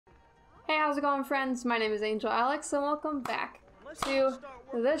Hey, how's it going, friends? My name is Angel Alyx, and welcome back to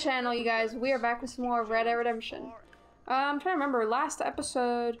the channel, you guys. We are back with some more Red Dead Redemption. I'm trying to remember, last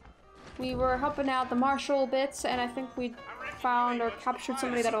episode we were helping out the Marshall bits, and I think we found or captured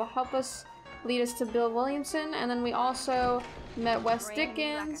somebody that'll help us lead us to Bill Williamson, and then we also met Wes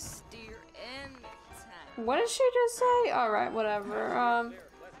Dickens. What did she just say? Alright, whatever.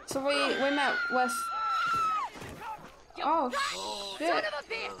 So we met Wes. Oh shit.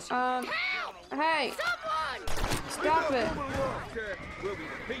 Hey. Stop it.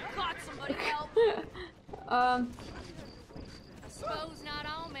 I suppose not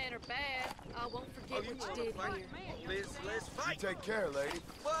all men are bad. I won't forget what you did here. You take care, lady.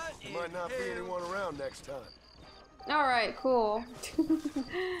 There might not be anyone around next time. Alright, cool.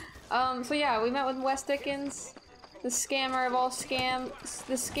 So yeah, we met with Wes Dickens, the scammer of all scams,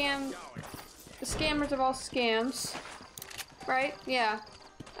 the scammers of all scams. Right? Yeah.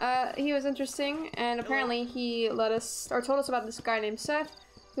 He was interesting, and apparently he let us, or told us about this guy named Seth,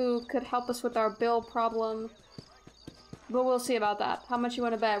 who could help us with our bill problem. But we'll see about that. How much you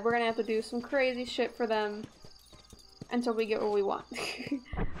want to bet? We're gonna have to do some crazy shit for them until we get what we want.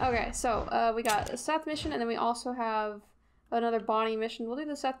 Okay, so we got a Seth mission, and then we also have another Bonnie mission. We'll do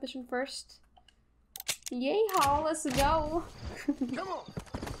the Seth mission first. Yay-haw, let's go. Come on.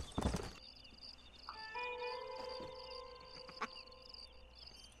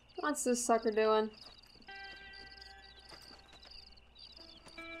 What's this sucker doing?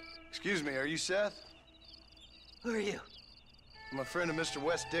 Excuse me, are you Seth? Who are you? I'm a friend of Mr.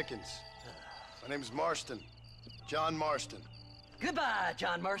 Wes Dickens. My name is Marston. John Marston. Goodbye,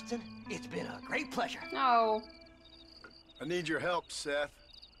 John Marston. It's been a great pleasure. No. I need your help, Seth.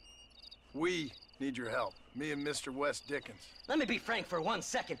 We need your help. Me and Mr. Wes Dickens. Let me be frank for 1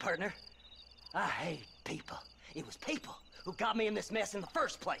 second, partner. I hate people. It was people who got me in this mess in the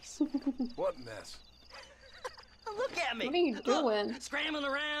first place. What mess? Look at me. What are you doing? Look, scrambling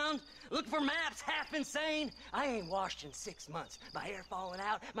around, looking for maps, half insane. I ain't washed in 6 months. My hair falling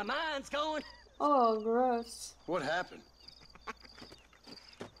out, my mind's going. Oh, gross. What happened?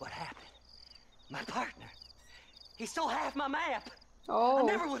 What happened? My partner. He stole half my map. Oh.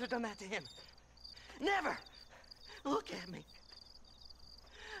 I never would have done that to him. Never. Look at me.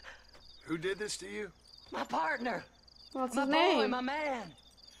 Who did this to you? My partner. What's My his boy, name? my man.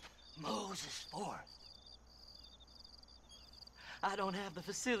 Moses Ford. I don't have the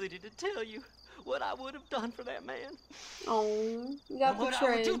facility to tell you what I would have done for that man. Oh, you got And what I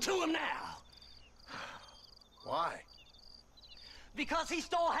betrayed. would do to him now. Why? Because he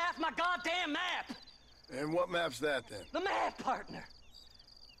stole half my goddamn map. And what map's that then? The map, partner.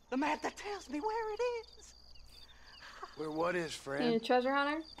 The map that tells me where it is. Where what is, You friend? a treasure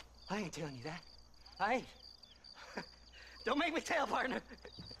hunter? I ain't telling you that. I ain't. Don't make me tell, partner.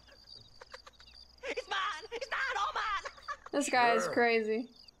 It's mine. It's mine. All mine. This guy is Sure. crazy.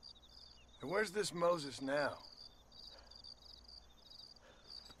 And where's this Moses now?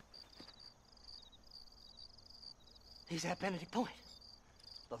 He's at Benedict Point.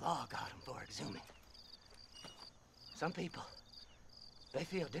 The law got him for exhuming. Some people, they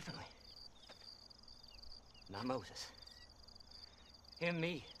feel differently. Not Moses. Him and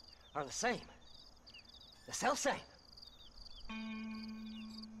me are the same. The self-same.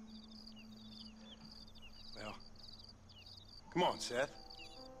 Well, come on, Seth.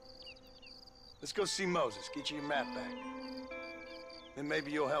 Let's go see Moses, get you your map back. Then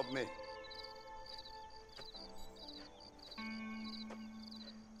maybe you'll help me.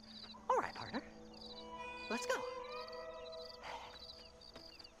 All right, partner. Let's go.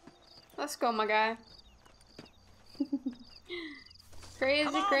 Let's go, my guy. Crazy,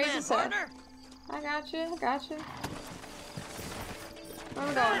 Come on, crazy then, stuff. partner. I got you. I got you. Where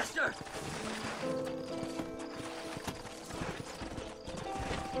we going? Faster.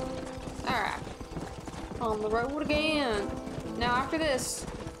 Alright. On the road again. Now after this,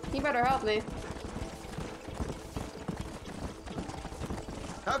 you better help me.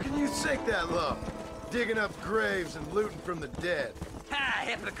 How can you sink that low? Digging up graves and looting from the dead. Ah,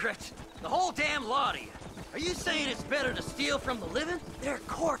 hypocrite. The whole damn lot of you. Are you saying it's better to steal from the living? They're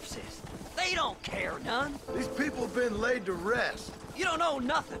corpses. They don't care none. These people have been laid to rest. You don't know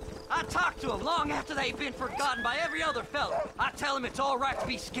nothing. I talk to them long after they've been forgotten by every other fella. I tell them it's all right to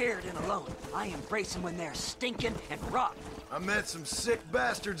be scared and alone. I embrace them when they're stinking and rotten. I met some sick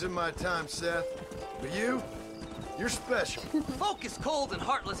bastards in my time, Seth. But you're special. Folk is cold and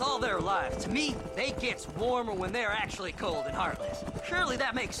heartless all their lives. To me, they gets warmer when they're actually cold and heartless. Surely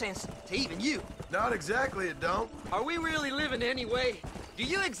that makes sense to even you. Not exactly, it don't. Are we really living anyway? Do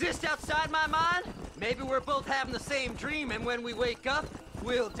you exist outside my mind? Maybe we're both having the same dream, and when we wake up,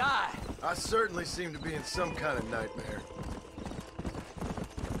 we'll die. I certainly seem to be in some kind of nightmare.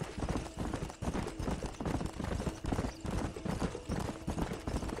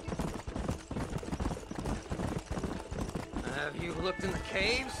 Have you looked in the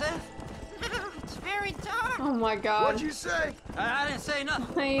cave, Seth? It's very dark. Oh my god. What'd you say? I didn't say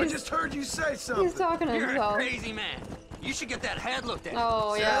nothing. I just heard you say something. He's talking to You're a himself. crazy man. You should get that head looked at.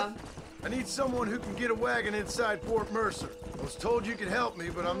 Oh, Seth, yeah. I need someone who can get a wagon inside Fort Mercer. I was told you could help me,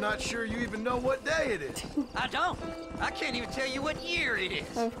 but I'm not sure you even know what day it is. I don't. I can't even tell you what year it is.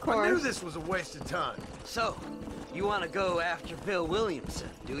 Of I knew course. this was a waste of time. So, you want to go after Bill Williamson,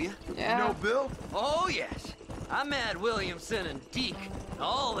 do you? Yeah. You know Bill? Oh, yes. I met Williamson and Deke,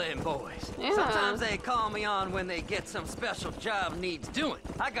 all them boys. Yeah. Sometimes they call me on when they get some special job needs doing.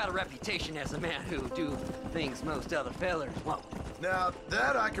 I got a reputation as a man who do things most other fellers won't. Now,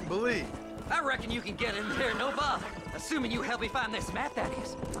 that I can believe. I reckon you can get in there, no bother. Assuming you help me find this map, that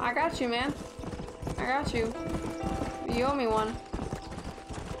is. I got you, man. I got you. You owe me one.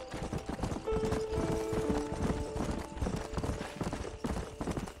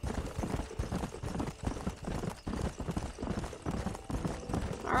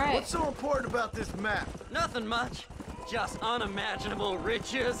 Alright. What's so important about this map? Nothing much. Just unimaginable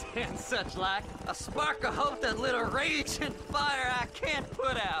riches and such like. A spark of hope that lit a raging fire I can't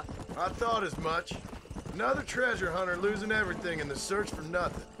put out. I thought as much. Another treasure hunter losing everything in the search for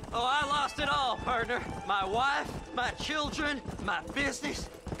nothing. Oh, I lost it all, partner. My wife, my children, my business.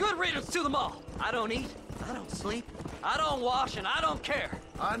 Good riddance to them all. I don't eat, I don't sleep, I don't wash, and I don't care.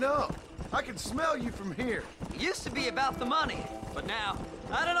 I know. I can smell you from here. It used to be about the money, but now,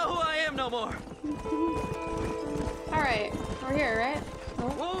 I don't know who I am no more. Alright. We're here, right? Oh.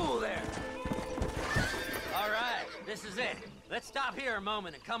 Whoa there. All right, this is it. Let's stop here a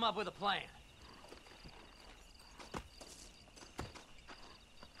moment and come up with a plan.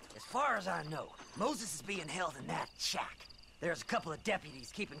 As far as I know, Moses is being held in that shack. There's a couple of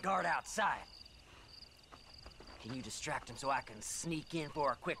deputies keeping guard outside. Can you distract him so I can sneak in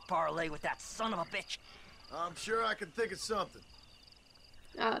for a quick parlay with that son of a bitch? I'm sure I can think of something.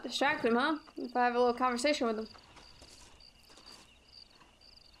 Distract him, huh? If I have a little conversation with him.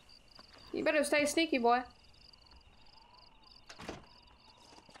 You better stay sneaky, boy.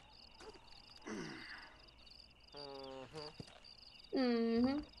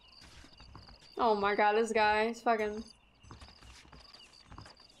 Mm-hmm. Oh my god, this guy is fucking...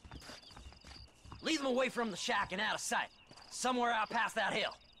 Lead them away from the shack and out of sight. Somewhere out past that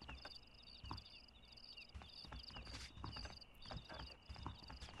hill.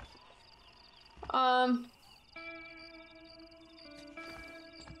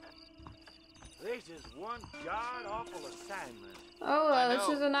 This is one god-awful assignment. Oh, this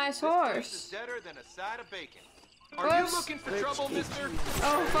is a nice horse. This is deader than a side of bacon. Are Whoops. you looking for trouble, mister?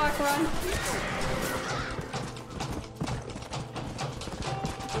 Oh, fuck, run.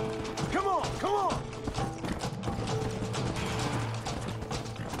 Come on, come on!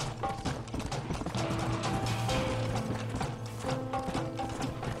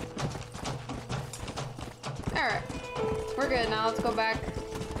 Alright. We're good now. Let's go back.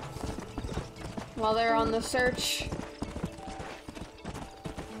 While they're on the search.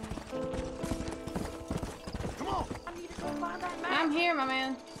 Come on! I'm here, my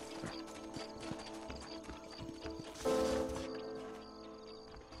man.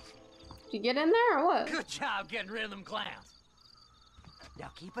 Did you get in there or what? Good job getting rid of them clowns.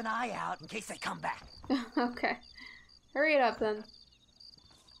 Now keep an eye out in case they come back. Okay. Hurry it up then.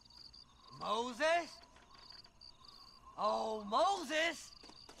 Moses? Oh, Moses!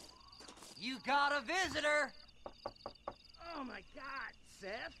 You got a visitor! Oh my God,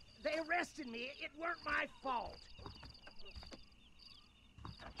 Seth. They arrested me. It weren't my fault.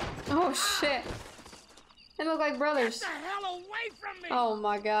 Oh shit. They look like Get brothers. the hell away from me! Oh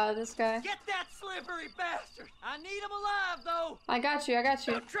my god, this guy. Get that slippery bastard! I need him alive, though! I got you, I got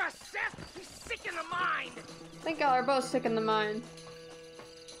you. Don't trust Seth. He's sick in the mind. I think y'all are both sick in the mind.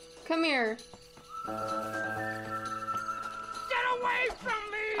 Come here. Get away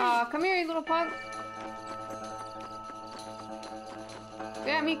from me! Come here, you little punk.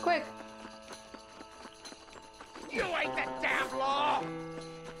 Yeah, me quick. You ain't the damn law.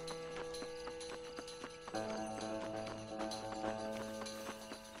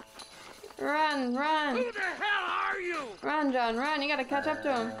 Run, run. Who the hell are you? Run, John, run. You gotta catch up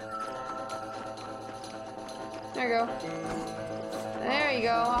to him. There you go. There you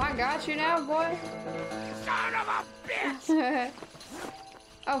go. I got you now, boy. Son of a bitch!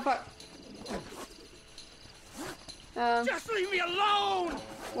 Oh, fuck. Just leave me alone!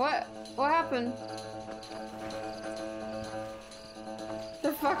 What? What happened?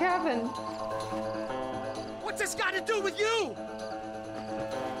 The fuck happened? What's this got to do with you?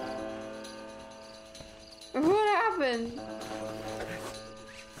 What happened?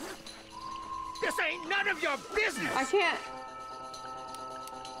 This ain't none of your business. I can't.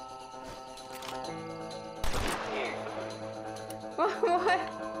 What?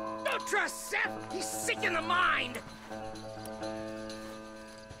 Don't trust Seth. He's sick in the mind.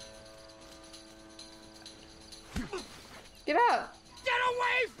 Get up. Get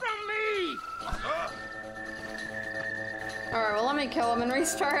away from me! Alright, well, let me kill him and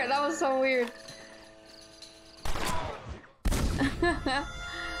restart. That was so weird.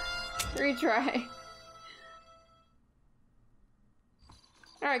 Retry.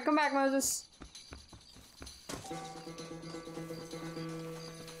 Alright, come back, Moses.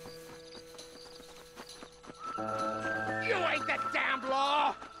 You ain't the damn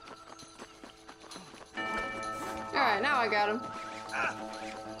law! Alright, now I got him.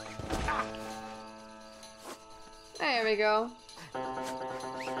 There we go.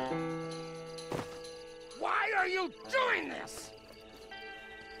 Why are you doing this?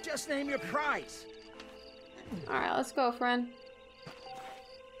 Just name your price. Alright, let's go, friend.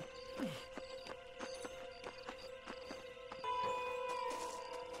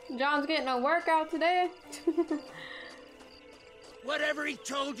 John's getting a workout today. Whatever he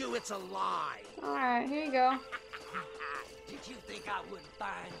told you, it's a lie. Alright, here you go. Did you think I wouldn't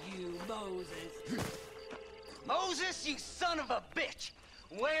find you, Moses? Moses, you son of a bitch!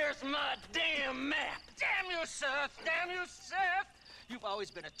 Where's my damn map? Damn you, Seth! Damn you, Seth! You've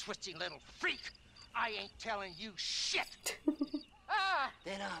always been a twisty little freak. I ain't telling you shit.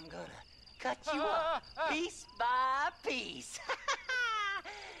 Then I'm gonna cut you up piece by piece.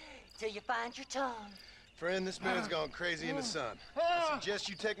 Till you find your tongue. Friend, this man's gone crazy in the sun. I suggest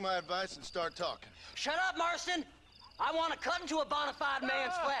you take my advice and start talking. Shut up, Marston! I want to cut into a bona fide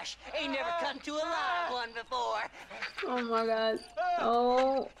man's flesh. Ain't never cut into a live one before. Oh my god.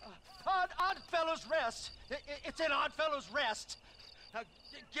 Oh. Odd Fellows Rest. It's in Odd Fellows Rest. Now,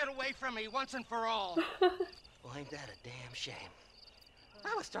 get away from me once and for all. Well, ain't that a damn shame?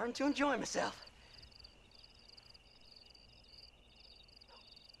 I was starting to enjoy myself.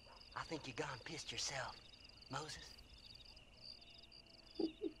 I think you gone pissed yourself, Moses.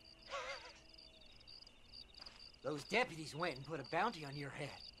 Those deputies went and put a bounty on your head.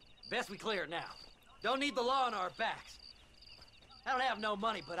 Best we clear it now. Don't need the law on our backs. I don't have no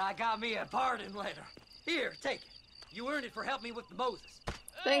money, but I got me a pardon letter. Here, take it. You earned it for helping me with the Moses.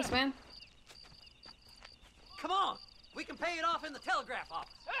 Thanks, man. Come on. We can pay it off in the telegraph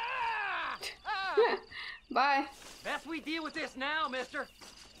office. Bye. Best we deal with this now, mister.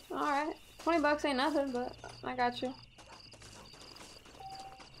 Alright. 20 bucks ain't nothing, but I got you.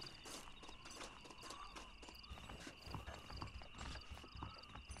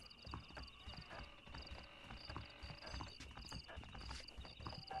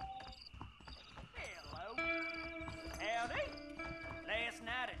 Hello. Howdy. Last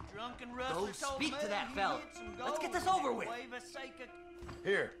night a drunken rustler Go told speak me to that he fella. hid some Let's get gold this in over that with. waver's sake of-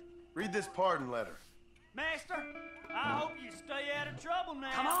 Here, read this pardon letter. Master, I hope you stay out of trouble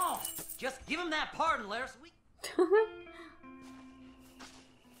now. Come on. Just give him that pardon letter so we...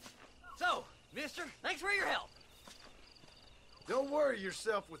 So, mister, thanks for your help. Don't worry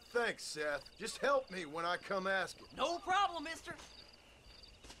yourself with thanks, Seth. Just help me when I come asking. No problem, mister.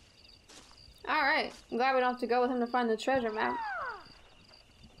 Alright. I'm glad we don't have to go with him to find the treasure map.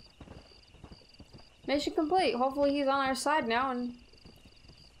 Mission complete. Hopefully he's on our side now and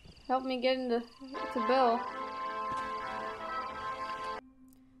help me get into Bill.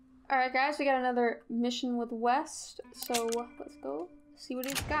 Alright guys, we got another mission with West, so let's go see what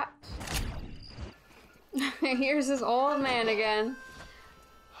he's got. Here's this old man again.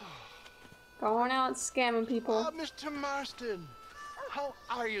 Going out scamming people. Mr. Marston, how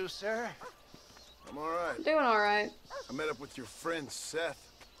are you, sir? I'm all right. Doing alright. I met up with your friend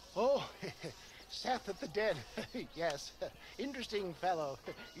Seth. Oh, Seth of the Dead. Yes, interesting fellow.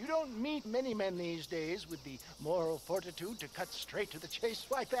 You don't meet many men these days with the moral fortitude to cut straight to the chase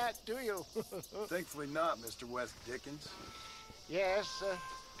like that, do you? Thankfully not, Mr. West Dickens. Yes,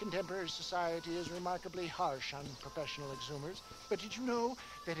 contemporary society is remarkably harsh on professional exhumers. But did you know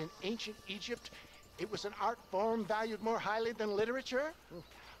that in ancient Egypt, it was an art form valued more highly than literature?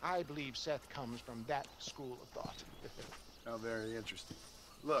 I believe Seth comes from that school of thought. How very interesting.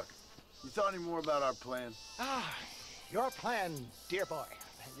 Look, you thought any more about our plan? Ah, your plan, dear boy.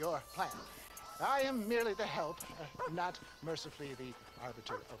 Your plan. I am merely the help, not mercifully the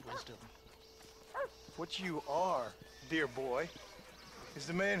arbiter of wisdom. What you are, dear boy, is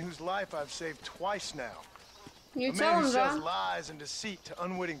the man whose life I've saved twice now. You A tell man who him, sells John. lies and deceit to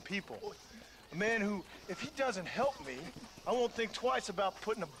unwitting people. A man who, if he doesn't help me, I won't think twice about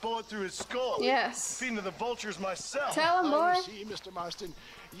putting a bullet through his skull. Yes. Feeding to the vultures myself. Tell him, boy. You see, Mr. Marston,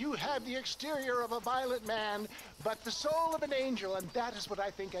 you have the exterior of a violent man, but the soul of an angel, and that is what I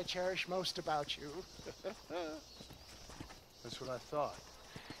think I cherish most about you. That's what I thought.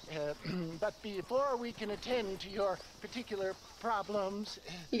 But before we can attend to your particular problems,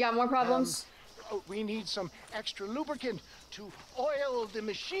 You got more problems? we need some extra lubricant to oil the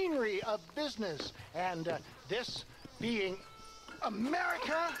machinery of business. And this being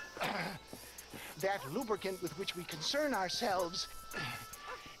America, that lubricant with which we concern ourselves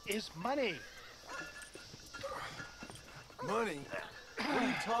is money. Money? What are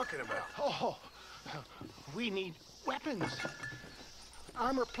you talking about? Oh, we need weapons.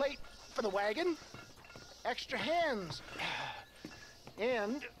 Armor plate for the wagon, extra hands,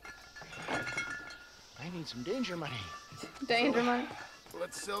 and I need some danger money. Danger money.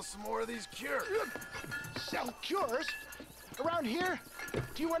 Let's sell some more of these cures. Sell cures? Around here?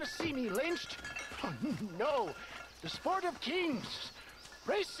 Do you want to see me lynched? Oh, no. The sport of kings.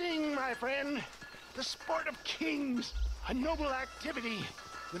 Racing, my friend. The sport of kings. A noble activity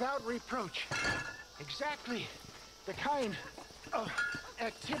without reproach. Exactly the kind of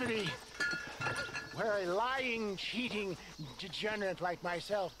activity where a lying, cheating degenerate like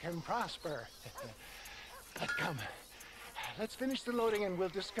myself can prosper. But come, let's finish the loading and we'll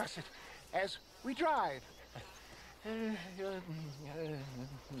discuss it as we drive.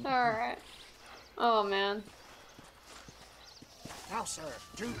 Alright. Oh, man. Now, sir,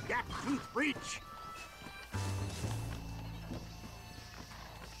 to Gap Tooth Breach.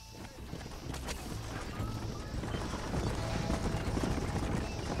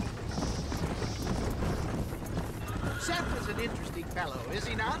 Seth is an interesting fellow, is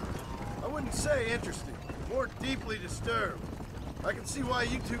he not? I wouldn't say interesting, more deeply disturbed. I can see why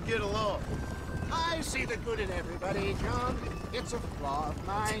you two get along. I see the good in everybody, John. It's a flaw of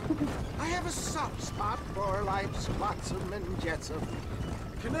mine. I have a soft spot for life's flotsam and jetsam.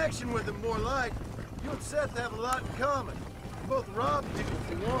 The connection with him more like, you and Seth have a lot in common. You both rob people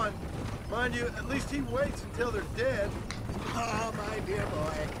for one. Mind you, at least he waits until they're dead. Ah, my dear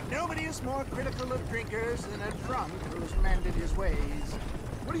boy, nobody is more critical of drinkers than a drunk who's mended his ways.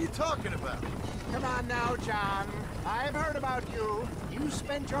 What are you talking about? Come on now, John. I've heard about you. You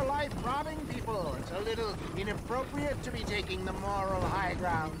spent your life robbing people. It's a little inappropriate to be taking the moral high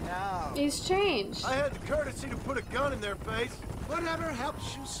ground now. He's changed. I had the courtesy to put a gun in their face. Whatever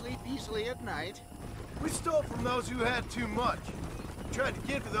helps you sleep easily at night. We stole from those who had too much. Tried to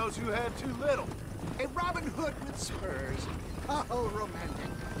give to those who had too little. A Robin Hood with spurs. Oh, romantic.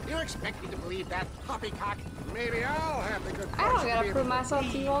 You expect me to believe that poppycock? Maybe I'll have the good I don't fortune gotta to be prove able to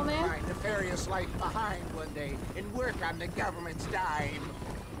myself to you, old man. leave my nefarious life behind one day and work on the government's dime.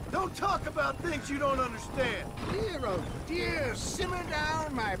 Don't talk about things you don't understand. Dear, oh dear, simmer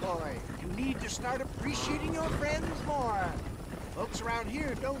down, my boy. You need to start appreciating your friends more. Folks around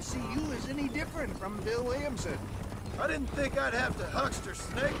here don't see you as any different from Bill Williamson. I didn't think I'd have to huckster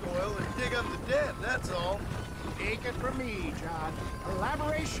snake oil and dig up the dead, that's all. Take it from me, John.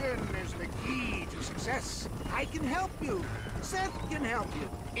 Collaboration is the key to success. I can help you. Seth can help you.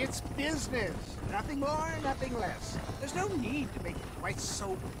 It's business. Nothing more, nothing less. There's no need to make it quite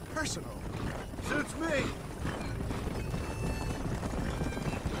so personal. Suits me.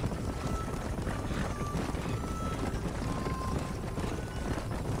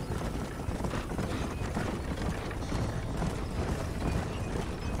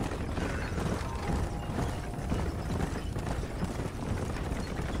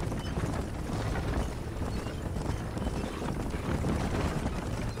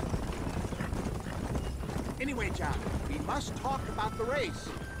 Anyway, John, we must talk about the race.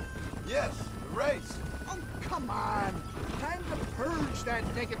 Yes, the race. Oh, come on. Time to purge that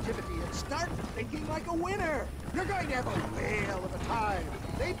negativity and start thinking like a winner. You're going to have a whale of a time.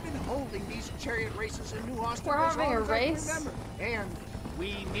 They've been holding these chariot races in New Austin We're as having long a as I can race? remember. And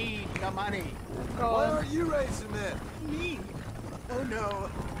we need the money. Why God. aren't you racing then? Me? Oh no,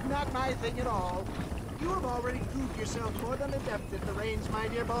 not my thing at all. You have already proved yourself more than adept at the reins, my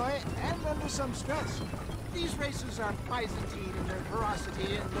dear boy, and under some stress. These races are Byzantine in their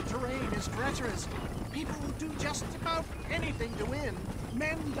ferocity, and the terrain is treacherous. People will do just about anything to win.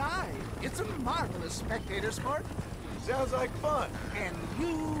 Men die. It's a marvelous spectator sport. Sounds like fun. And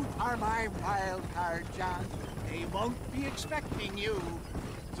you are my wild card, John. They won't be expecting you.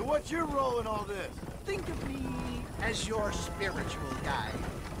 So what's your role in all this? Think of me as your spiritual guide.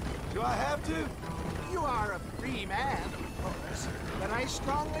 Do I have to? You are a free man. course, but I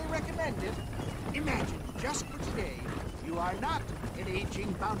strongly recommend it. Imagine, just for today, you are not an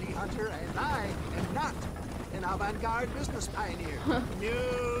aging bounty hunter, and I am not an avant-garde business pioneer.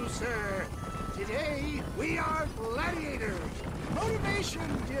 No, sir. Today, we are gladiators.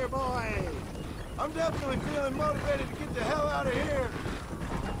 Motivation, dear boy. I'm definitely feeling motivated to get the hell out of here.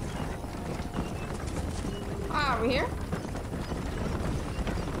 Ah, we're here?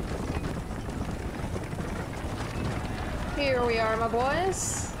 Here we are, my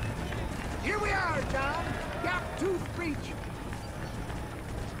boys. Here we are, John. Gap Tooth Breach.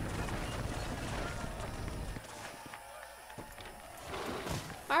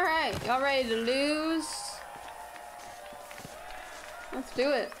 Alright, y'all ready to lose? Let's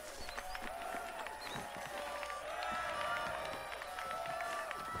do it.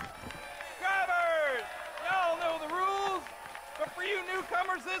 Drivers! Y'all know the rules, but for you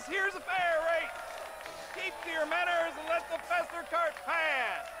newcomers, this here's a fair race. Keep to your manners and let the Fester cart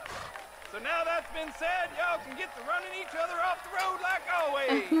pass. So now that's been said, y'all can get to running each other off the road like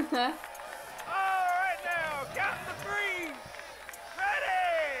always. All right now, counting to three.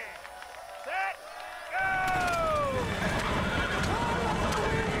 Ready, set, go!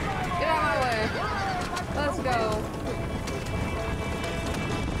 Get out of my way. Let's go.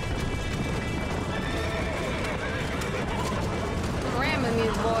 I'm ramming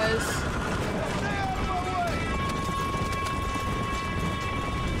these boys.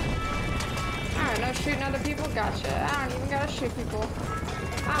 Alright, no shooting other people? Gotcha. I don't even gotta shoot people.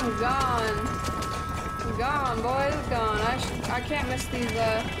 I'm gone. I'm gone, boys. Gone. I can't miss these,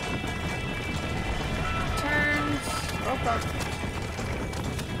 turns. Oh, fuck.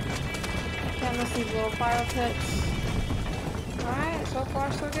 Can't miss these little fire pits. Alright, so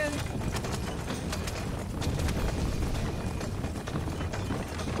far so good.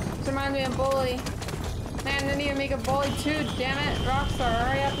 This reminds me of Bully. Man, they need to make a Bully 2, damn it. Rockstar,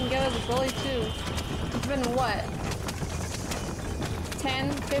 hurry up and get us a Bully 2. It's been what?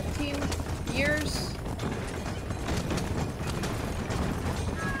 10, 15 years?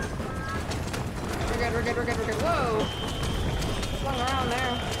 We're good. Whoa! Flung around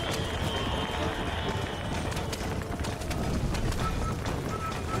there.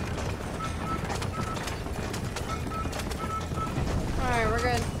 Alright, we're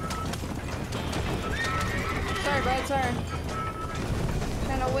good. Sorry, bud, sorry.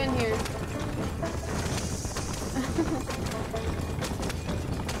 Trying to win here.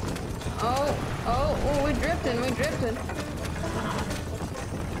 Oh, we drifted.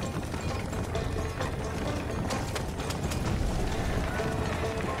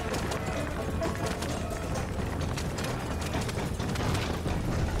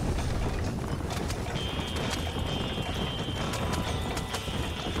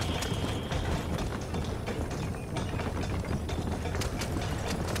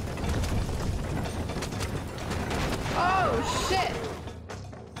 Oh, shit!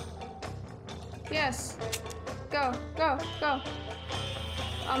 Yes. Go.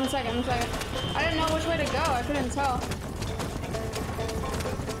 I'm a second. I didn't know which way to go. I couldn't tell.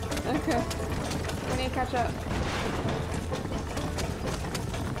 Okay. We need to catch up.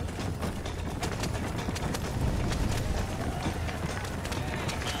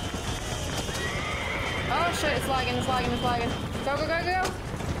 Oh shit, it's lagging. Go.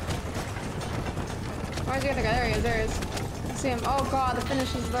 Where's the other guy? There he is. I see him. Oh god, the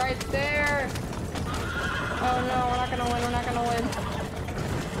finish is right there. Oh no, we're not gonna win.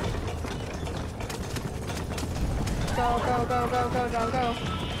 Go, John, go.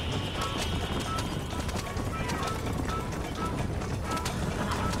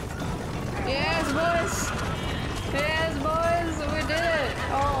 Yes, boys, we did it.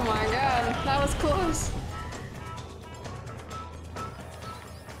 Oh my god, that was close.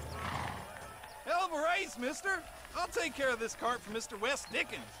 Hell of a race, mister. I'll take care of this cart for Mr. West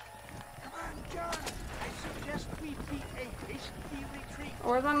Dickens. Come on, John. I suggest we beat a hasty retreat.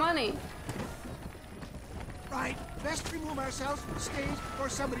 Where's my money? Right. Best remove ourselves from the stage before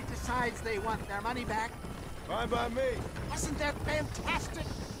somebody decides they want their money back. Fine by me. Wasn't that fantastic?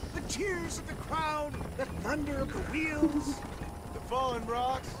 The cheers of the crowd, the thunder of the wheels. The fallen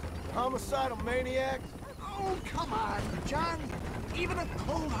rocks, homicidal maniacs. Oh, come on, John. Even a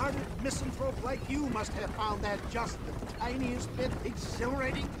cold-hearted misanthrope like you must have found that just the tiniest bit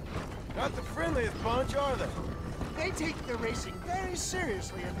exhilarating. Not the friendliest bunch, are they? They take the racing very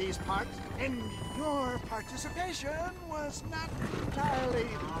seriously in these parts, and your participation was not entirely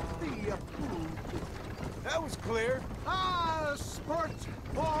to be approved. That was clear. Ah, sport,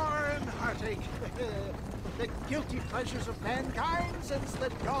 war, and heartache. The guilty pleasures of mankind since the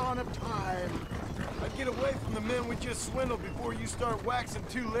dawn of time. I'd get away from the men we just swindled before you start waxing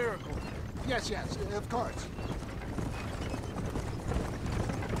too lyrical. Yes, yes, of course.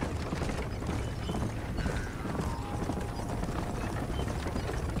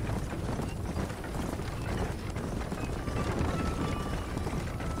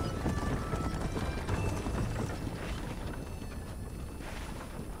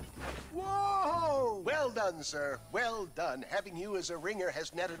 Whoa! Well done, sir. Well done. Having you as a ringer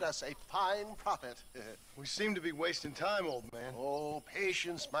has netted us a fine profit. We seem to be wasting time, old man. Oh,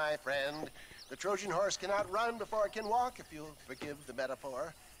 patience, my friend. The Trojan horse cannot run before it can walk, if you'll forgive the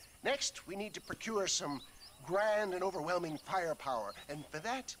metaphor. Next, we need to procure some grand and overwhelming firepower. And for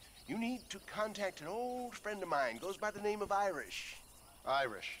that, you need to contact an old friend of mine. Goes by the name of Irish.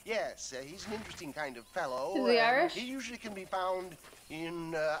 Irish. Yes, he's an interesting kind of fellow. Is he Irish? He usually can be found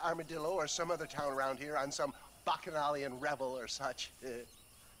in Armadillo or some other town around here on some bacchanalian revel or such.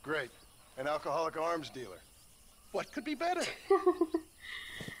 Great. An alcoholic arms dealer. What could be better?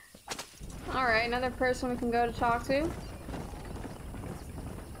 Alright, another person we can go to talk to.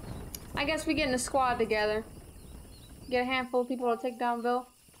 I guess we get in a squad together. Get a handful of people to take down Bill.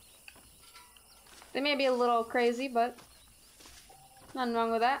 They may be a little crazy, but nothing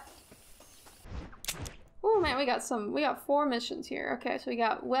wrong with that. Oh man, we got 4 missions here. Okay, so we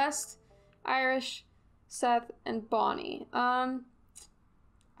got West, Irish, Seth, and Bonnie. I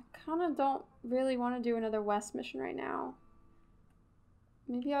kind of don't really want to do another West mission right now.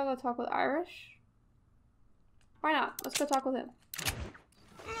 Maybe I'll go talk with Irish? Why not? Let's go talk with him.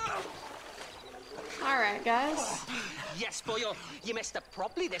 Alright, guys. Yes, boyo, you messed up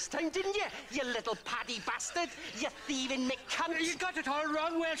properly this time, didn't you? You little paddy bastard. You thieving McCunt. You got it all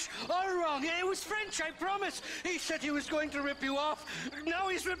wrong, Welsh. All wrong. It was French, I promise. He said he was going to rip you off. Now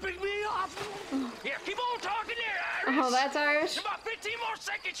he's ripping me off. Here, keep on talking there, Irish. Oh, that's Irish? In about 15 more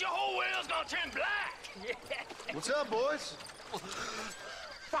seconds, your whole wheel's gonna turn black. What's up, boys?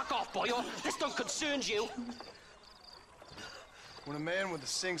 Fuck off, boyo. This don't concern you. When a man with a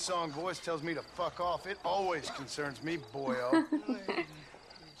sing-song voice tells me to fuck off, it always concerns me, boyo.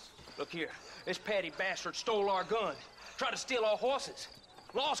 Look here, this patty bastard stole our gun. Tried to steal our horses.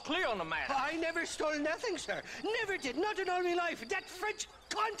 Law's clear on the matter. I never stole nothing, sir. Never did. Not in all my life. That French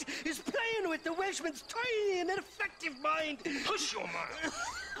cunt is playing with the Welshman's tiny and ineffective mind. Hush your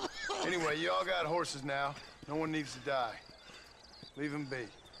mouth. Anyway, you all got horses now. No one needs to die. Leave them be.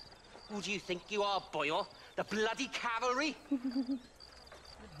 Who do you think you are, boyo? The bloody cavalry? Your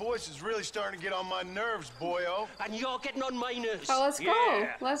voice is really starting to get on my nerves, boyo. And you're getting on my nerves. Oh, let's go.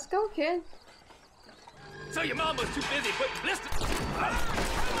 Yeah. Let's go, kid. So your mama's too busy putting blisters.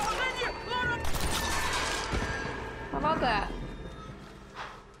 How about that?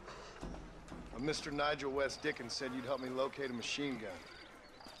 Mr. Nigel West Dickens said you'd help me locate a machine gun.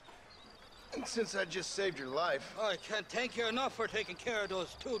 And since I just saved your life... I can't thank you enough for taking care of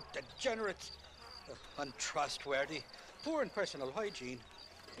those 2 degenerates. Untrustworthy, poor in personal hygiene,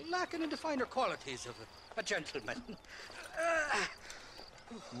 lacking in the finer qualities of a gentleman.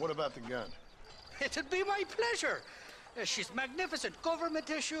 What about the gun? It'd be my pleasure. She's magnificent, government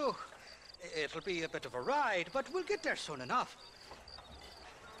issue. It'll be a bit of a ride, but we'll get there soon enough.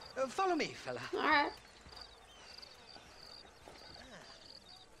 Follow me, fella. All right.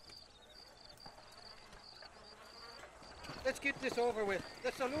 Let's get this over with.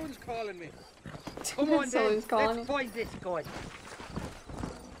 The saloon's calling me. Come on, then. Saloon's calling Let's me. find this gun.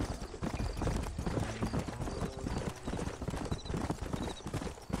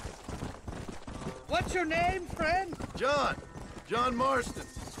 What's your name, friend? John! John Marston.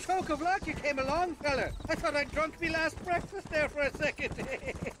 Stroke of luck you came along, fella. I thought I'd drunk me last breakfast there for a second.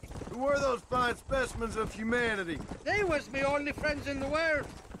 Who were those fine specimens of humanity? They was me only friends in the world.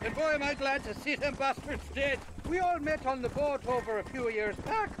 And boy, am I glad to see them bastards dead. We all met on the boat over a few years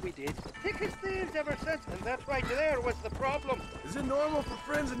back, we did. Thick as thieves ever since, and that right there was the problem. Is it normal for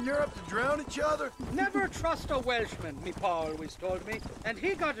friends in Europe to drown each other? Never trust a Welshman, me pa always told me. And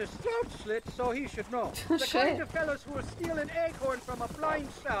he got his throat slit, so he should know. The Shit. kind of fellows who will steal an acorn from a blind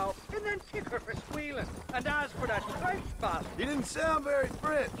sow and then kick her for squealing. And as for that French bastard, He didn't sound very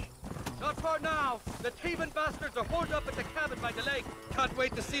French. not for now. The thieving bastards are holed up at the cabin by the lake. Can't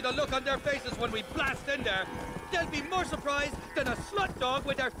wait to see the look on their faces when we blast in there. They'll be more surprised than a slut dog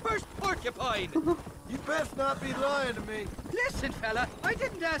with their first porcupine. You best not be lying to me. Listen, fella, I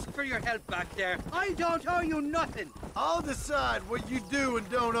didn't ask for your help back there. I don't owe you nothing. I'll decide what you do and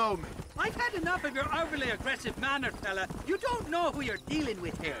don't owe me. I've had enough of your overly aggressive manner, fella. You don't know who you're dealing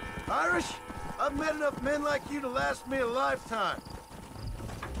with here. Irish, I've met enough men like you to last me a lifetime.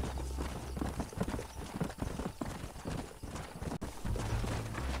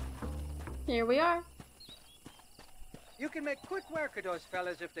 Here we are. You can make quick work of those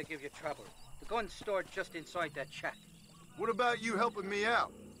fellas if they give you trouble. The gun's stored just inside that shack. What about you helping me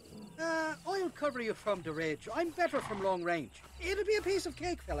out? I'll cover you from the ridge. I'm better from long range. It'll be a piece of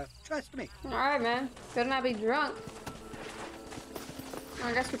cake, fella. Trust me. Alright, man. Better not be drunk.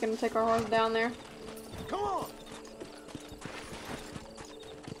 I guess we can take our horse down there. Come on!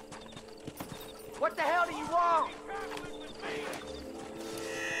 What the hell do you want?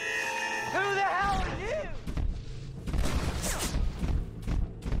 Who the hell are you?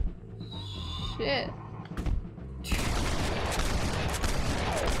 Shit.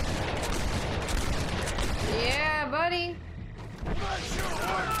 Yeah, buddy.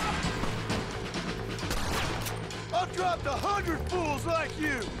 I've dropped 100 fools like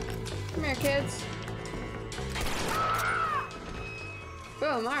you! Come here, kids.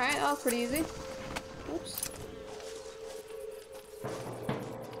 Boom, alright, that was pretty easy. Oops.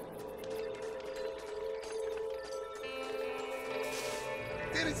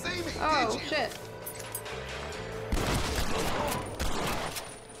 Didn't see me, Oh, did you? shit.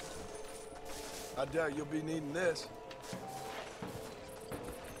 I doubt you'll be needing this.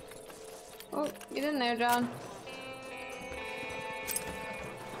 Oh, get in there, John.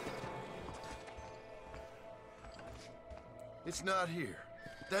 It's not here.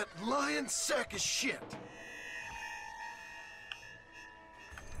 That lying sack of shit.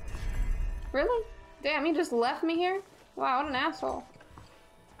 Really? Damn, he just left me here? Wow, what an asshole.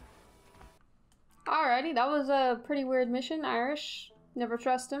 Alrighty, that was a pretty weird mission. Irish. Never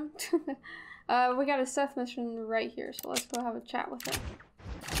trust him. We got a Seth mission right here, so let's go have a chat with him.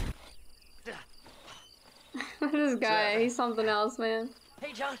 This guy, he's something else, man.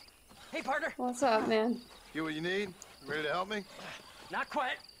 Hey, John. Hey, partner. What's up, man? Get what you need? Ready to help me? Not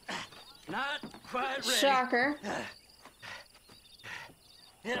quite. Not quite ready. Shocker.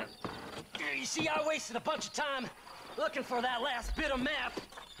 Yeah. You see, I wasted a bunch of time looking for that last bit of map.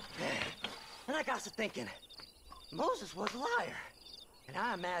 And I got to thinking, Moses was a liar. And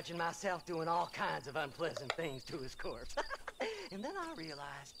I imagined myself doing all kinds of unpleasant things to his corpse. And then I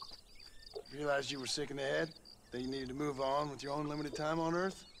realized... Realized you were sick in the head? That you needed to move on with your own limited time on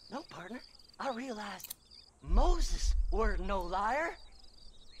Earth? No, partner. I realized Moses weren't no liar.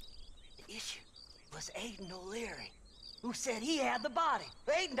 The issue was Aiden O'Leary, who said he had the body.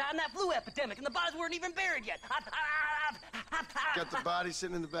 Aiden died in that flu epidemic, and the bodies weren't even buried yet. Got the body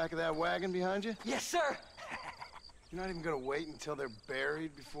sitting in the back of that wagon behind you? Yes, sir. You're not even gonna wait until they're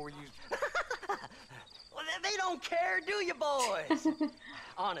buried before you... Well, they don't care, do you, boys?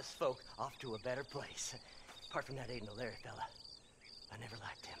 Honest folk off to a better place. Apart from that Aiden O'Leary fella, I never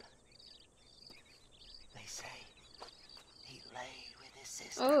liked him. They say he lay with his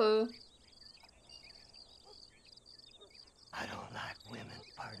sister. Oh. I don't like women,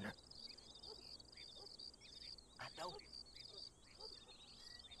 partner. I don't.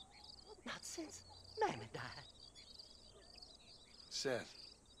 Not since Mammy died. Seth,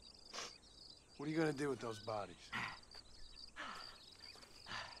 what are you gonna do with those bodies?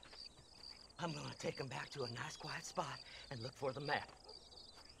 I'm gonna take them back to a nice quiet spot and look for the map.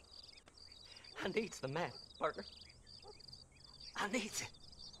 I needs the map, partner. I needs it.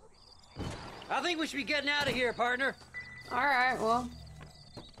 I think we should be getting out of here, partner. Alright, well.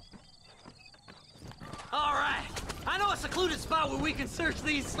 All right. I know a secluded spot where we can search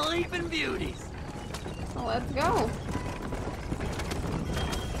these sleeping beauties. So let's go.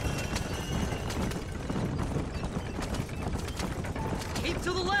 Keep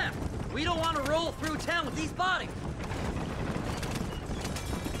to the left. We don't want to roll through town with these bodies.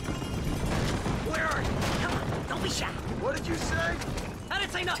 Where are you? Come on, don't be shy. What did you say? I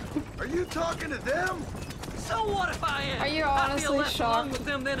didn't say nothing. Are you talking to them? So what if I am? Are you I feel honestly less alone shocked? with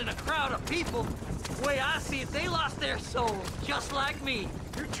them than in a crowd of people. The way I see it, they lost their souls, just like me.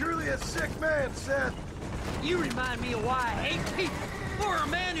 You're truly a sick man, Seth. You remind me of why I hate people. For a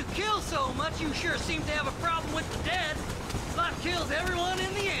man who kills so much, you sure seem to have a problem with the dead. Life kills everyone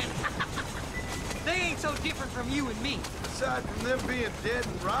in the end. They ain't so different from you and me. Aside from them being dead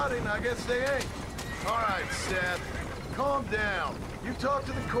and rotting, I guess they ain't. All right, Seth, calm down. You talk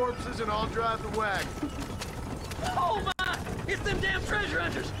to the corpses and I'll drive the wagon. Oh my! It's them damn treasure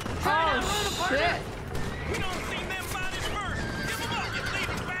hunters! Try to run apart! Shit. We don't see them bodies first. Give them up, you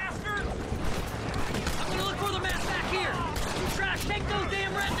thieving bastards! I'm gonna look for the map back here! You try to shake those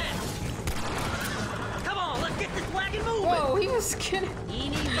damn rednecks! Come on, let's get this wagon moving! Whoa, he was skidding.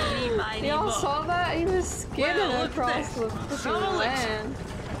 Eeny, meeny, miny, Y'all moe. saw that? He was skidding Well, look across at the this. freaking Alyx. land.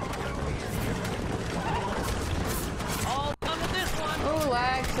 All done with this one! Oh,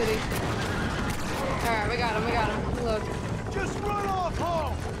 lag city. Alright, we got him, we got him. Look. Just run off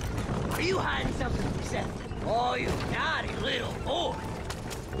home! Are you hiding something from Seth? Oh, you naughty little boy.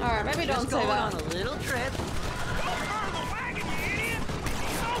 Alright, maybe don't say that. On a little trip.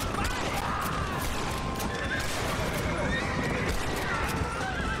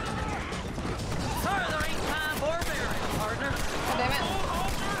 Sorry, there ain't time for a bearing, partner. God damn it.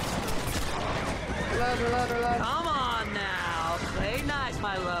 Reload, reload, reload. Come on now. Play nice,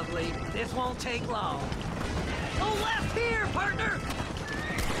 my lovely. This won't take long. Oh, left here, partner!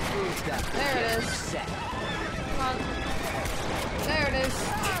 Who's got there it is. Set? Come on. There it is.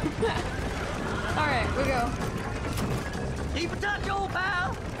 Alright, we go. Keep in touch, old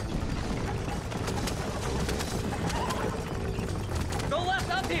pal! Go left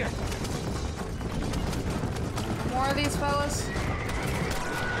up here! More of these fellas.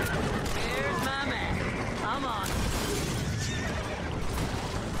 Here's my man. Come on.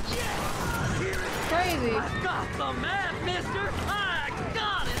 Yeah! Here it is. Crazy. I got the map, mister! I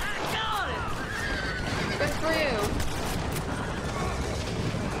got it! Good for you.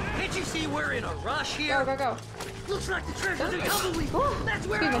 Can't you see we're in a rush here? Go, go, go. Looks like the treasure's in tumbleweed. That's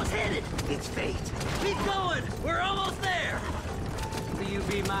where I was headed. It's fate. Keep going. We're almost there. Will you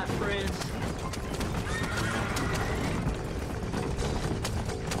be my friends?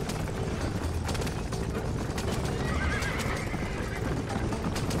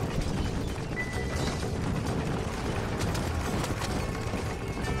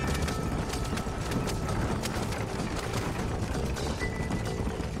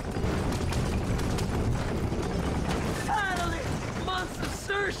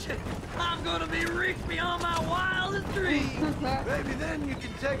 I'm gonna be rich beyond my wildest dreams. Maybe then you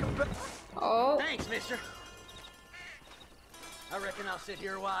can take a bath. Oh. Thanks, mister. I reckon I'll sit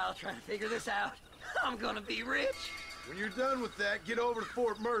here a while trying to figure this out. I'm gonna be rich. When you're done with that, get over to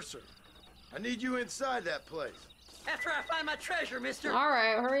Fort Mercer. I need you inside that place. After I find my treasure, mister.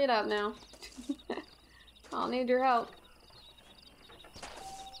 Alright, hurry it up now. I'll need your help.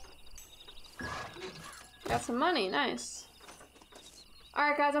 Got some money, nice.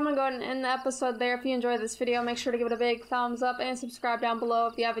 Alright guys, I'm gonna go ahead and end the episode there. If you enjoyed this video, make sure to give it a big thumbs up and subscribe down below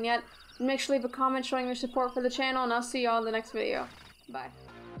if you haven't yet. And make sure to leave a comment showing your support for the channel, and I'll see y'all in the next video. Bye.